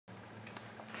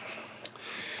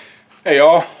Hey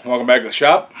y'all, welcome back to the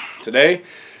shop. Today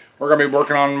we're going to be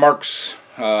working on Mark's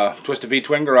Twisted V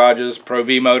Twin Garage's Pro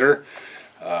V motor.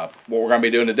 What we're going to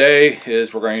be doing today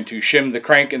is we're going to shim the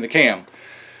crank and the cam.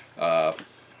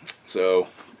 So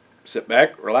sit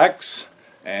back, relax,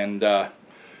 and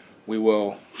we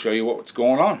will show you what's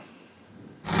going on.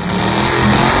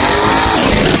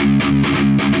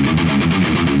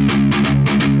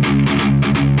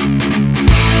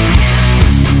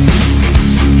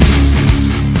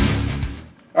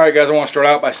 Alright guys, I want to start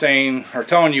out by saying or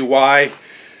telling you why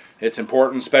it's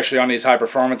important, especially on these high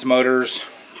performance motors,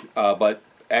 but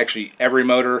actually every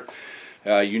motor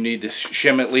you need to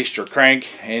shim at least your crank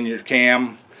and your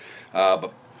cam,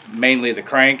 but mainly the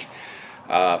crank.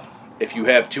 If you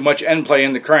have too much end play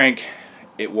in the crank,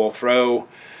 it will throw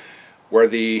on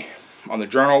the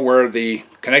journal where the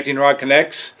connecting rod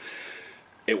connects,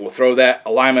 it will throw that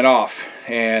alignment off,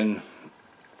 and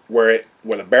where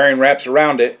the bearing wraps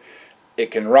around it, it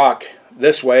can rock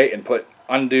this way and put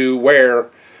undue wear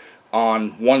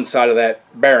on one side of that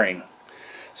bearing.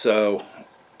 So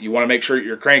you want to make sure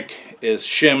your crank is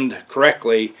shimmed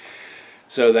correctly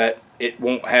so that it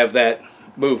won't have that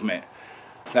movement.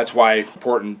 That's why it's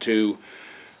important to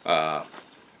shim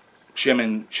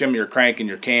your crank and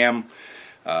your cam.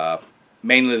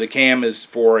 Mainly the cam is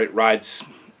for it rides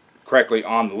correctly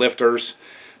on the lifters,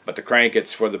 but the crank,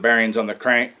 it's for the bearings on the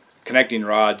crank connecting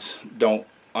rods don't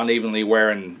unevenly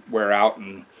wear out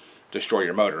and destroy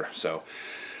your motor. So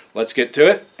let's get to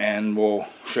it and we'll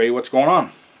show you what's going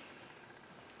on.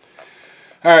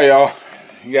 Alright y'all,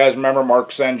 you guys remember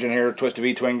Mark's engine here, Twisted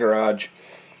V Twin Garage.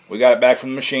 We got it back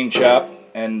from the machine shop,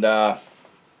 and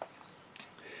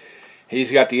he's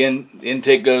got the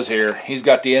intake goes here. He's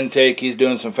got the intake, he's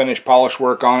doing some finish polish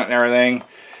work on it and everything,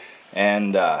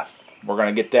 and we're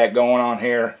going to get that going on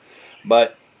here.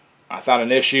 But I found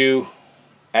an issue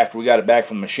after we got it back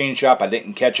from the machine shop. I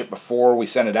didn't catch it before we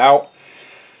sent it out.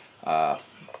 I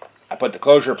put the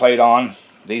closure plate on.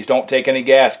 These don't take any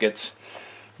gaskets,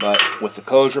 but with the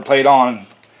closure plate on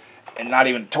and not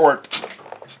even torqued,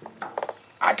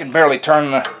 I can barely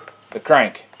turn the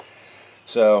crank.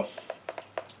 So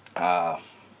we're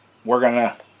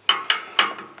gonna,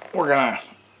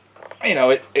 you know,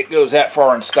 it goes that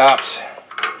far and stops,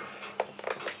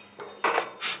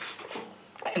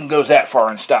 and goes that far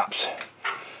and stops.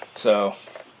 So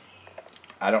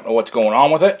I don't know what's going on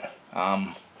with it.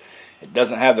 It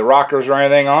doesn't have the rockers or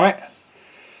anything on it.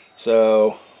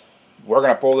 So we're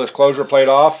going to pull this closure plate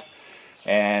off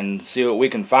and see what we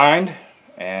can find.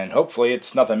 And hopefully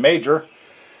it's nothing major.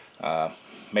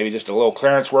 Maybe just a little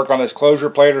clearance work on this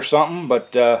closure plate or something.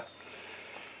 But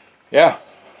yeah,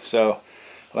 so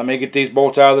let me get these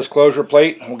bolts out of this closure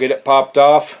plate. We'll get it popped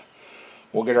off.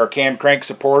 We'll get our cam crank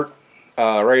support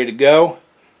ready to go.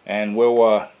 And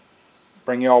we'll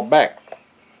bring you all back.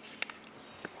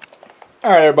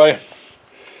 Alright everybody,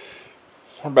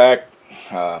 we're back.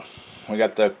 We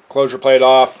got the closure plate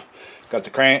off, got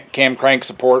the cam crank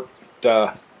support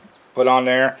put on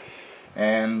there,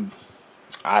 and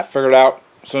I figured out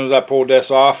as soon as I pulled this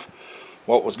off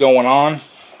what was going on.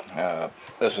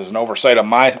 This is an oversight on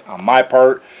my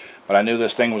part, but I knew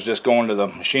this thing was just going to the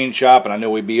machine shop, and I knew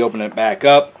we'd be opening it back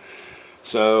up.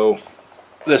 So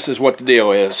this is what the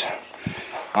deal is.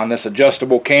 On this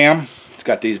adjustable cam, it's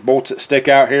got these bolts that stick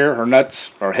out here, or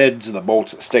nuts, or heads of the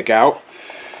bolts that stick out.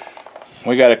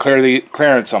 We got to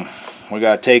clearance them. We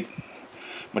got to take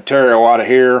material out of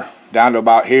here down to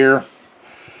about here,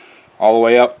 all the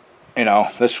way up. You know,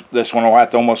 this one will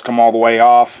have to almost come all the way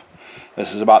off.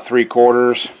 This is about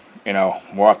 3/4. You know,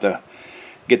 we'll have to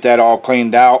get that all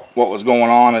cleaned out. What was going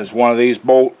on is one of these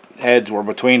bolt heads were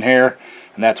between here,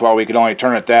 and that's why we could only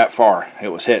turn it that far.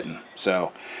 It was hitting.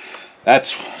 So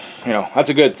that's, you know, that's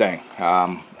a good thing.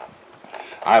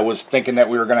 I was thinking that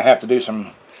we were going to have to do some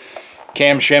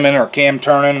cam shimming or cam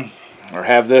turning, or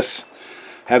have this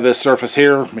surface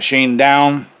here machined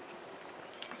down,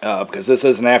 because this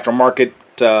is an aftermarket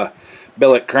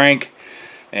billet crank,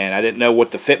 and I didn't know what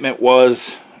the fitment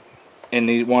was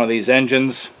in one of these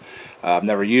engines. I've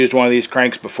never used one of these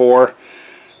cranks before,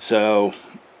 so,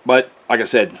 but like I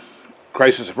said,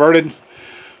 crisis averted.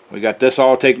 We got this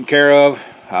all taken care of.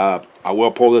 I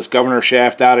will pull this governor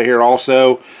shaft out of here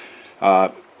also.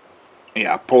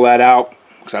 Yeah, pull that out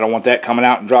because I don't want that coming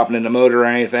out and dropping in the motor or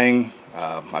anything.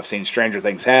 I've seen stranger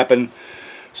things happen.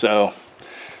 So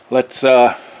let's,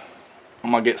 I'm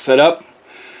going to get set up.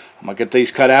 I'm going to get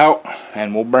these cut out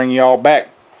and we'll bring you all back.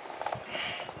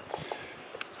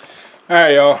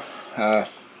 Alright y'all,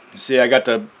 you see I got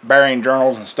the bearing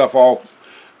journals and stuff all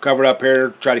covered up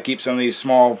here. Try to keep some of these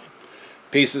small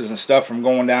pieces and stuff from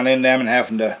going down in them and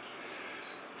having to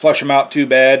flush them out too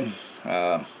bad.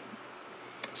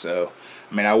 So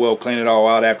I mean, I will clean it all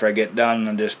out after I get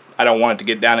done. I don't want it to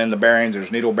get down in the bearings.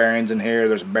 There's needle bearings in here.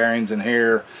 There's bearings in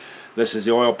here. This is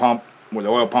the oil pump where the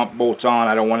oil pump bolts on.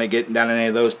 I don't want it getting down in any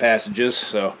of those passages.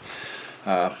 So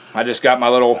I just got my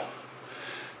little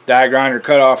die grinder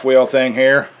cutoff wheel thing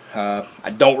here.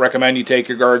 I don't recommend you take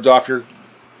your guards off your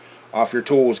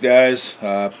tools, guys.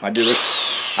 I do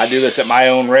this at my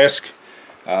own risk.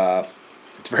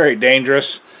 It's very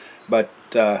dangerous, but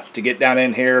to get down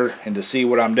in here and to see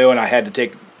what I'm doing, I had to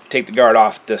take the guard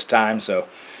off this time. So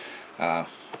I'm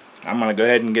gonna go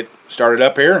ahead and get started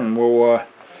up here, and we'll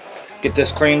get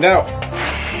this cleaned out.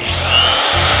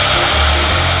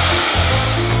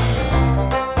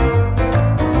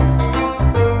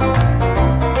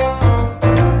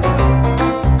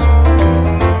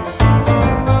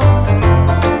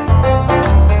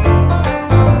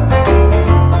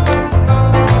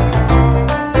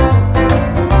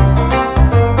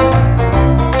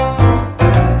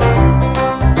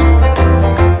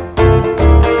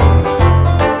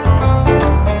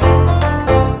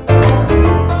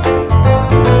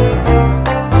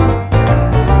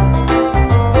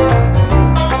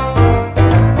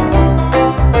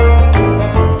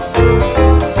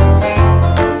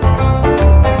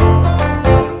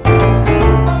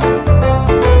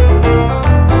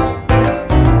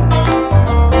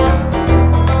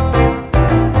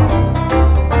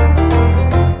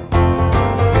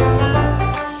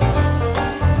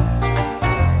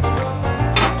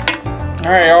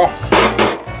 Alright, y'all.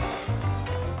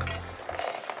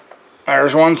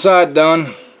 There's one side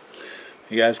done.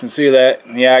 You guys can see that.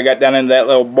 Yeah, I got down into that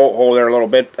little bolt hole there a little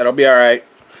bit. That'll be alright.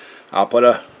 I'll put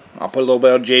a little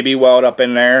bit of JB weld up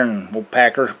in there, and we'll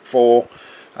pack her full.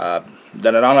 Done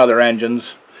it on other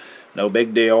engines. No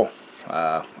big deal.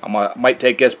 I might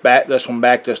take this one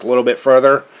back just a little bit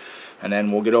further, and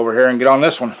then we'll get over here and get on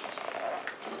this one.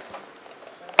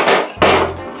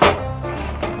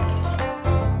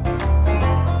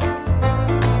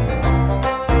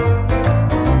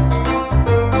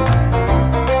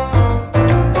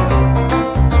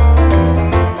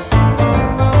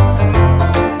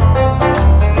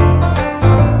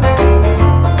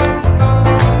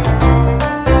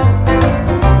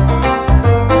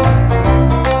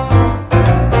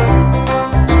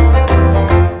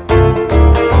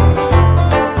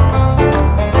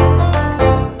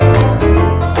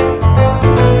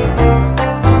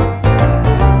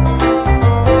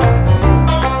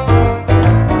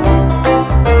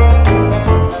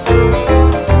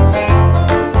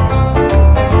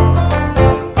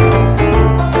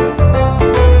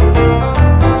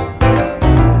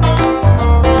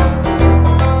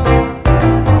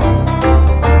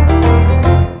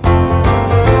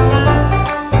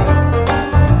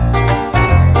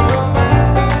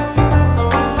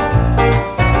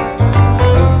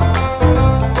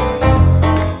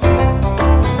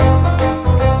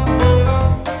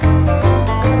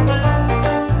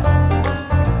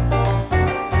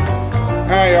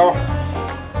 Alright, y'all.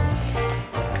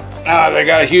 They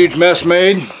got a huge mess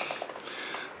made.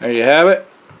 There you have it.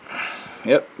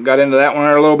 Yep, got into that one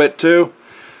there a little bit too.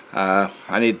 I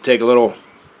need to take a little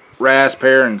rasp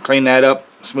here and clean that up,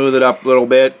 smooth it up a little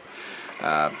bit.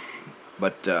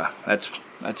 But that's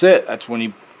it. That's when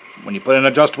you put an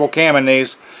adjustable cam in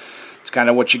these. It's kind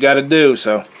of what you got to do.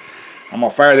 So I'm gonna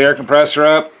fire the air compressor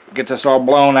up, get this all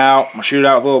blown out. I'm gonna shoot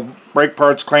out with a little brake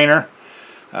parts cleaner.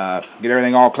 Get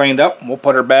everything all cleaned up. We'll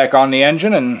put her back on the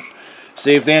engine and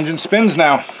see if the engine spins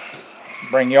now.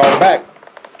 Bring y'all back.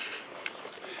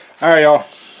 Alright, y'all.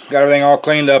 Got everything all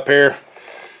cleaned up here.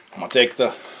 I'm going to take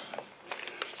the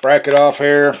bracket off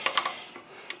here.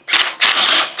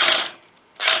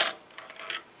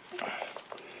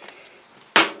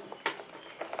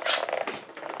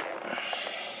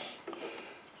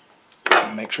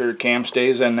 Make sure your cam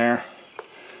stays in there.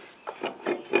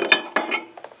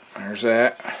 There's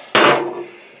that.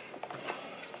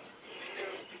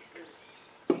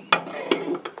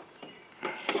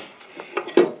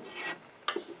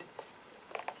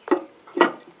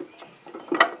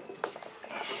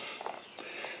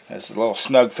 This is a little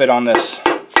snug fit on this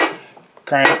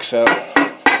crank, so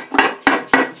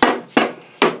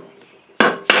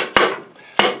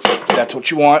that's what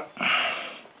you want.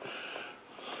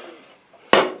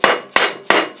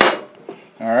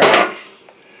 Alright.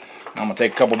 I'm going to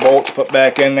take a couple bolts, put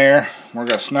back in there. We're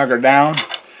going to snug her down.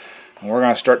 And we're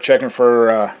going to start checking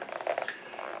for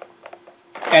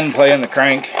end play in the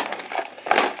crank.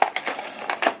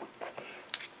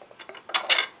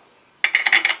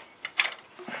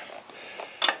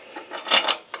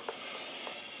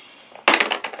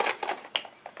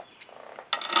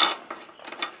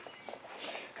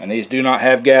 And these do not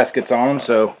have gaskets on them,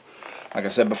 so like I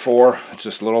said before, it's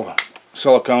just a little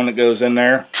silicone that goes in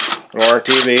there, little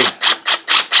RTV.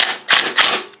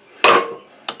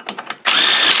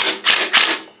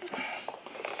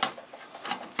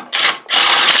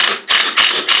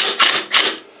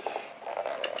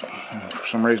 For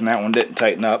some reason that one didn't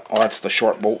tighten up. Oh, that's the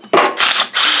short bolt.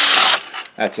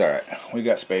 That's alright. We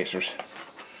got spacers.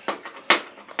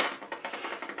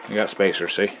 We got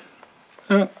spacers, see?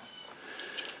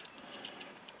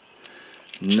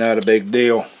 Not a big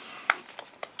deal.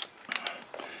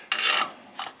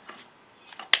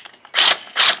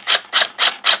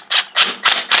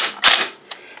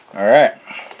 Alright.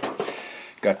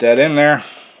 Got that in there.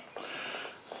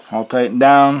 All tightened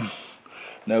down.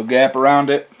 No gap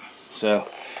around it. So,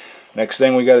 next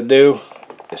thing we got to do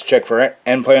is check for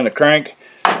end play on the crank.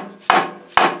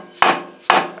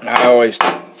 I always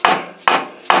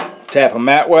tap them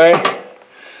that way.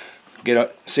 Get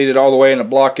it seated all the way in the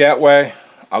block that way.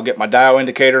 I'll get my dial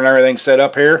indicator and everything set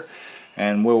up here,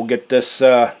 and we'll get this.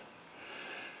 We'll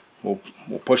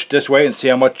push it this way and see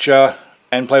how much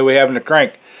end play we have in the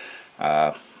crank.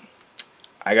 I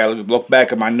got to look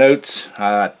back at my notes.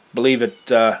 I believe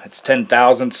it's 10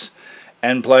 thousandths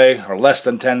end play, or less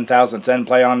than 10 thousandths end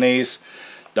play on these.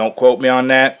 Don't quote me on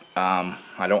that. I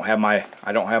don't have my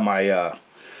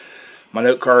my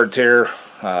note cards here.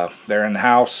 They're in the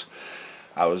house.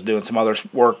 I was doing some other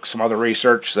work, some other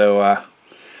research. So,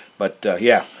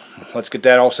 yeah, let's get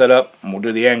that all set up, and we'll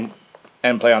do the end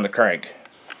play on the crank.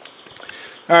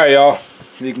 All right, y'all.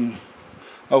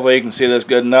 Hopefully you can see this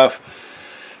good enough.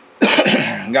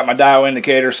 Got my dial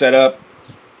indicator set up,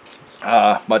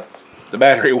 but the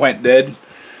battery went dead.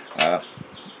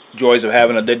 Joys of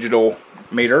having a digital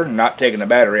meter and not taking the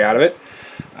battery out of it.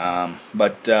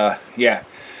 Yeah,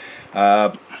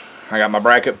 I got my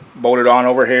bracket bolted on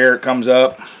over here. It comes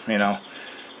up, you know,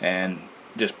 and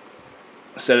just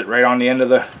set it right on the end of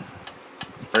the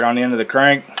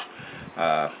crank.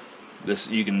 This,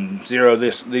 you can zero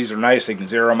this. These are nice. You can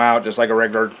zero them out just like a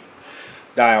regular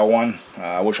dial one.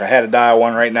 I wish I had a dial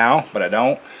one right now, but I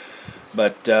don't.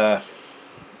 But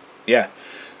yeah,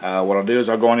 what I'll do is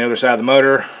I'll go on the other side of the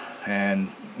motor, and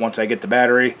once I get the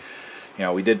battery, you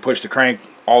know, we did push the crank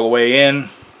all the way in.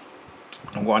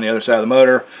 I'll go on the other side of the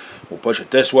motor. We'll push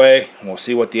it this way, and we'll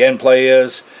see what the end play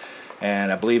is.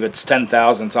 And I believe it's 10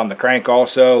 thousandths on the crank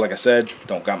also. Like I said,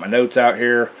 don't got my notes out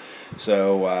here,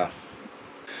 so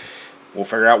we'll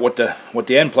figure out what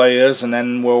the end play is, and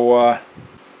then we'll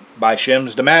buy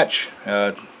shims to match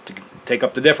to take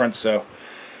up the difference. So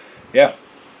yeah,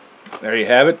 there you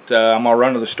have it. I'm gonna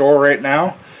run to the store right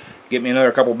now, get me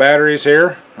another couple batteries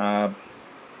here. All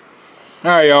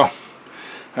right, y'all.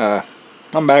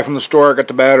 I'm back from the store. I got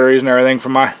the batteries and everything for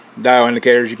my dial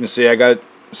indicators. You can see I got it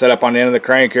set up on the end of the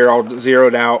crank here, all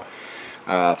zeroed out.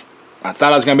 I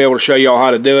thought I was going to be able to show you all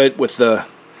how to do it with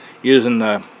using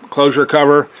the closure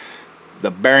cover.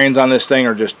 The bearings on this thing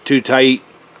are just too tight,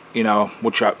 you know,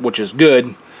 which is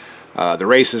good. The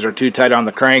races are too tight on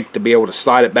the crank to be able to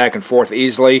slide it back and forth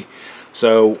easily.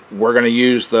 So we're going to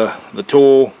use the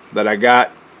tool that I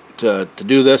got to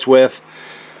do this with.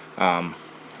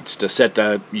 It's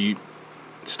to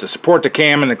it's to support the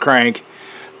cam and the crank,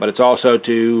 but it's also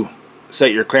to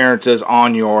set your clearances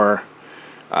on your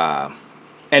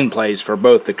end plays for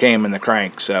both the cam and the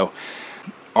crank. So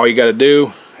all you got to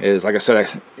do is, like I said, I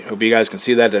hope you guys can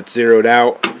see that that's zeroed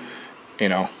out. You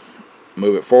know,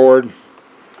 move it forward,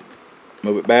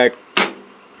 move it back,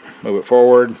 move it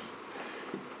forward,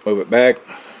 move it back.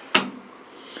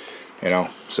 You know,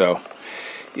 so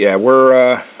yeah,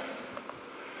 we're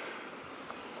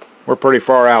pretty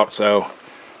far out. So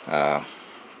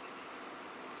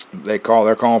they're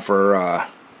calling for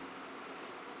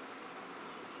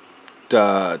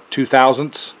 2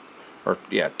 thousandths, or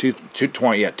yeah, 2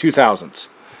 thousandths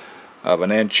of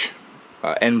an inch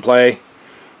end play.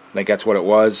 I think that's what it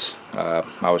was. I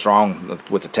was wrong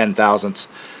with the 10 thousandths,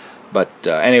 but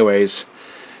anyways,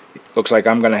 looks like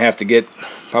I'm gonna have to get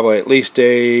probably at least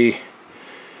a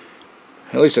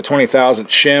 20 thousandth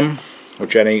shim,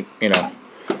 which I ain't, you know.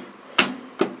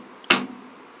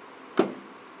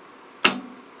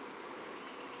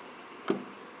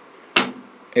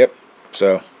 Yep.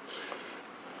 So,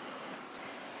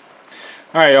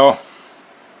 alright, y'all.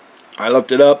 I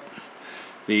looked it up.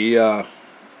 The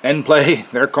end play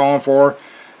they're calling for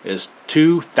is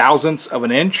 2 thousandths of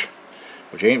an inch,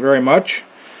 which ain't very much.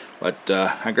 But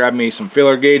I grabbed me some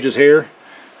feeler gauges here,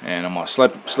 and I'm gonna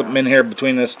slip them in here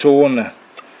between this tool and the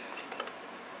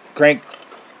crank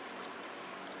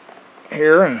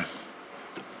here, and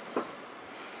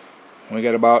we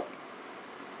got about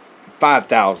 5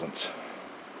 thousandths.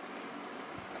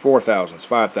 4 thousandths,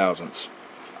 5 thousandths.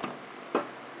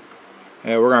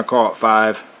 Yeah, we're going to call it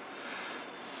 5.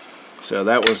 So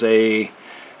that was a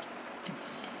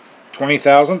 20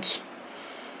 thousandths.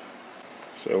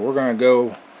 So we're going to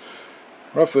go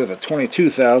roughly with a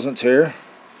 22 thousandths here.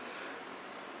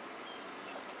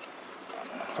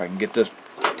 If I can get this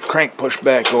crank pushed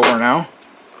back over now.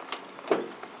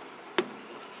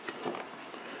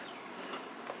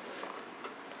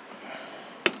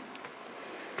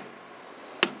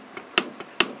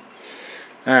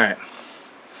 Alright,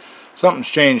 something's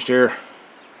changed here.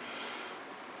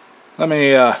 Let me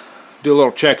do a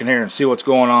little checking here and see what's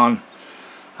going on.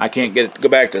 I can't get it to go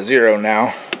back to 0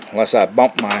 now unless I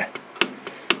bump my...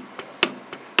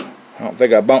 I don't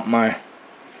think I bumped my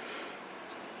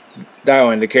dial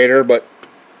indicator, but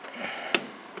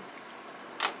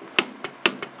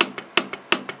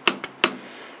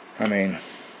I mean,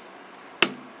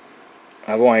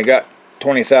 I've only got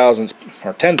 20 thousandths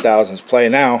or 10 thousandths play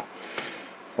now,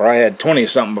 where I had 20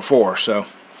 something before. So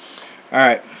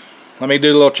alright, let me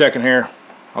do a little checking here.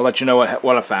 I'll let you know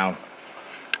what I found.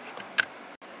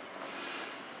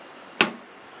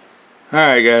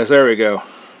 Alright guys, there we go.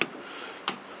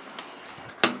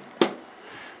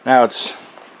 Now it's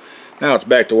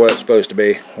back to what it's supposed to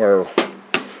be, where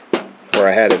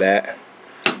I had it at.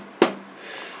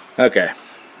 Okay.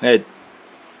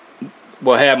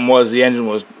 What happened was the engine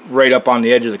was right up on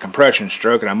the edge of the compression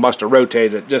stroke, and I must have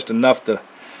rotated it just enough to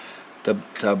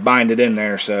bind it in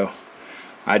there. So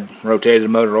I rotated the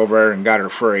motor over there and got her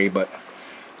free. But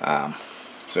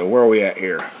so where are we at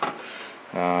here?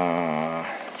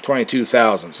 22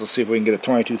 thousandths. Let's see if we can get a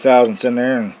 22 thousandths in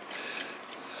there and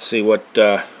see what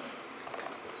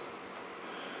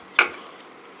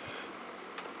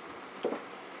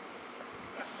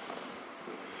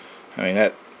I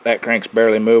mean, that crank's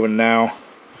barely moving now.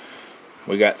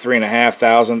 We got 3.5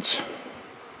 thousandths.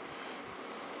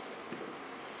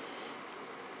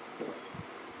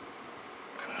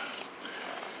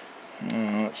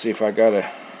 Let's see if I got a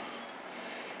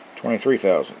 23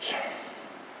 thousandths.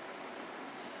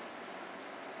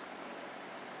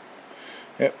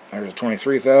 Yep, there's a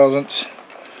 23 thousandths.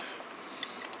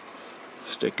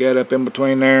 Stick that up in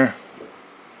between there.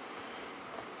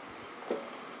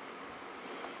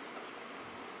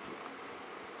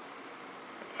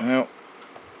 Well,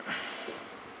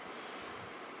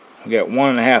 we got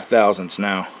 1.5 thousandths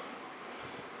now.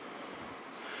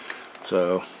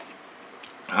 So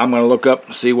I'm going to look up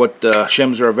and see what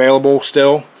shims are available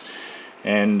still,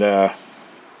 and we'll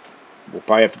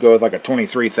probably have to go with like a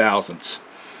 23 thousandths.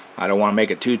 I don't want to make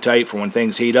it too tight for when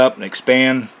things heat up and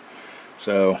expand.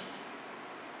 So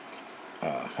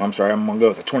I'm sorry, I'm going to go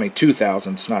with a 22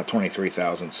 thousandths, not 23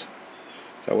 thousandths. Is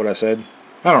that what I said?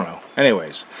 I don't know.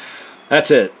 Anyways,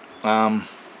 that's it. I'm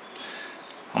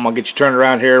going to get you turned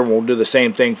around here, and we'll do the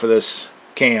same thing for this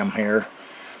cam here.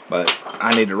 But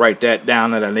I need to write that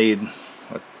down, that I need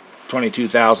a 22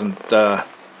 thousandth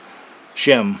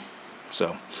shim.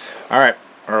 So, alright.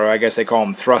 Or I guess they call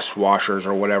them thrust washers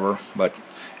or whatever. But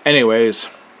anyways,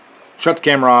 shut the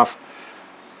camera off,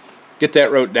 get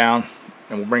that wrote down,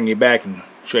 and we'll bring you back and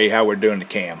show you how we're doing the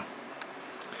cam.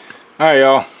 Alright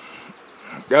y'all,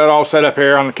 got it all set up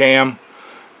here on the cam.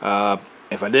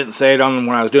 If I didn't say it on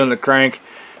when I was doing the crank,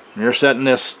 when you're setting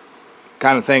this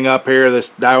kind of thing up here, this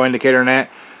dial indicator and that,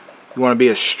 you want to be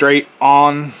as straight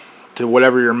on to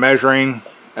whatever you're measuring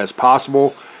as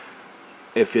possible.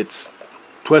 If it's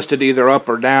twisted either up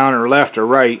or down or left or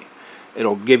right,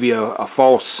 it'll give you a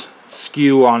false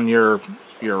skew on your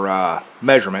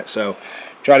measurement. So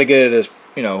try to get it as,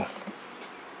 you know,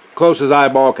 close as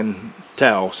eyeball can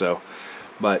tell. So,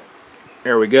 but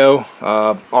there we go.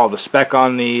 All the spec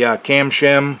on the cam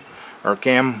shim or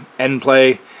cam end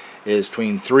play is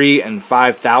between 3 and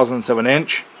 5 thousandths of an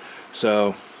inch.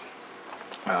 So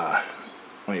let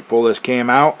me pull this cam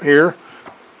out here,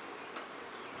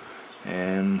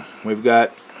 and we've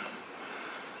got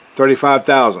 35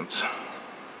 thousandths.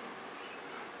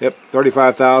 Yep,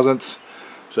 35 thousandths.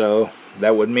 So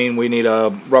that would mean we need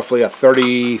roughly a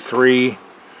 33,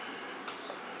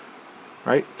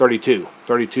 right? 32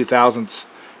 thousandths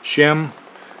shim.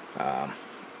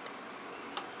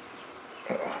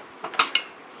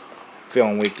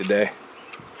 Feeling weak today.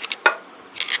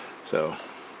 So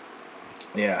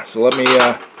yeah, so let me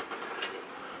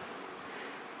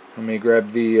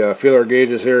grab the feeler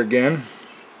gauges here again.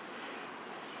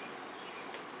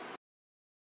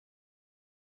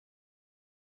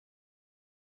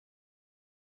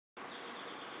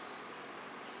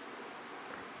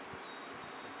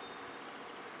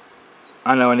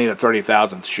 I know I need a 30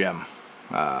 thousandths shim.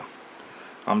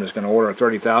 I'm just going to order a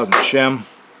 30 thousandths shim,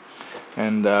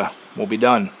 and we'll be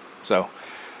done. So,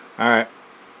 alright,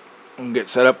 we'll get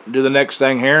set up and do the next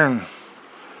thing here, and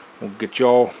we'll get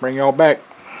y'all, bring y'all back.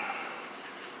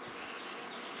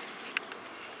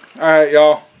 Alright,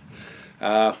 y'all.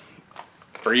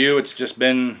 For you, it's just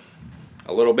been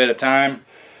a little bit of time.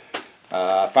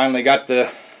 I finally got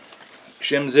the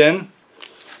shims in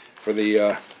for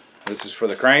the, this is for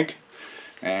the crank,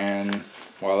 and,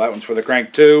 well, that one's for the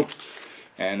crank too,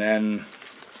 and then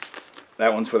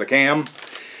that one's for the cam.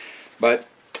 But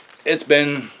it's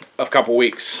been a couple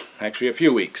weeks, actually a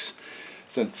few weeks,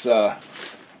 since I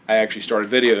actually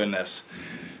started videoing this.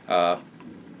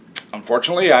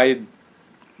 Unfortunately,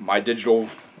 my digital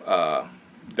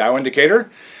dial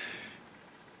indicator,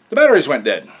 the batteries went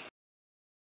dead.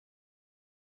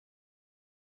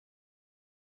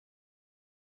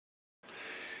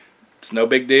 It's no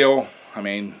big deal. I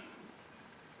mean,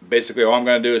 basically all I'm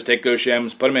going to do is take those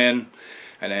shims, put them in,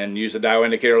 and then use the dial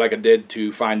indicator like I did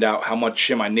to find out how much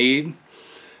shim I need.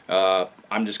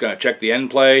 I'm just going to check the end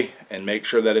play and make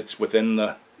sure that it's within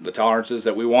the tolerances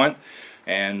that we want,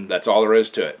 and that's all there is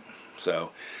to it.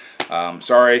 So,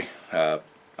 sorry,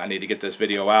 I need to get this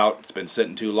video out. It's been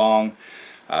sitting too long,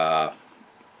 but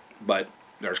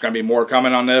there's going to be more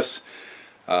coming on this.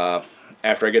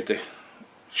 After I get the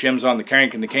shims on the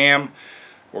crank and the cam,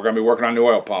 we're going to be working on the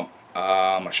oil pump.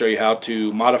 I'll show you how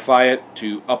to modify it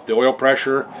to up the oil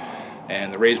pressure,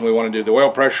 and the reason we want to do the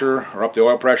oil pressure or up the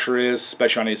oil pressure is,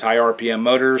 especially on these high RPM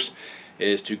motors,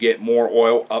 is to get more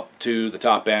oil up to the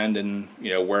top end and,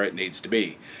 you know, where it needs to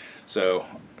be. So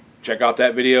check out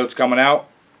that video. It's coming out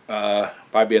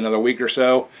probably another week or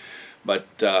so, but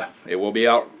it will be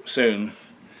out soon.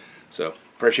 So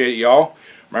appreciate y'all.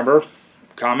 Remember,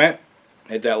 comment,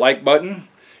 hit that like button,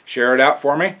 share it out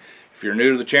for me. If you're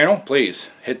new to the channel, please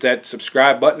hit that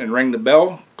subscribe button and ring the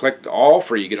bell. Click the all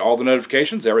for you get all the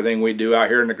notifications, everything we do out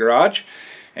here in the garage.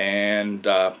 And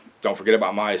don't forget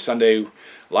about my Sunday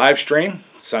live stream,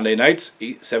 Sunday nights,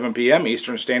 7 p.m.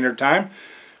 Eastern Standard Time.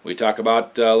 We talk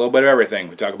about a little bit of everything.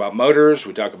 We talk about motors,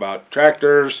 we talk about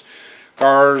tractors,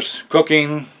 cars,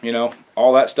 cooking, you know,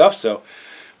 all that stuff. So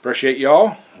appreciate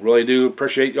y'all. Really do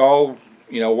appreciate y'all,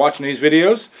 you know, watching these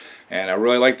videos. And I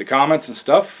really like the comments and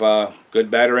stuff,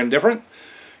 good, bad, or indifferent.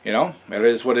 You know, it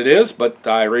is what it is, but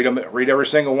I read every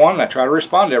single one, and I try to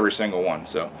respond to every single one.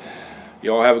 So,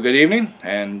 you all have a good evening,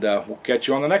 and we'll catch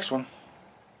you on the next one.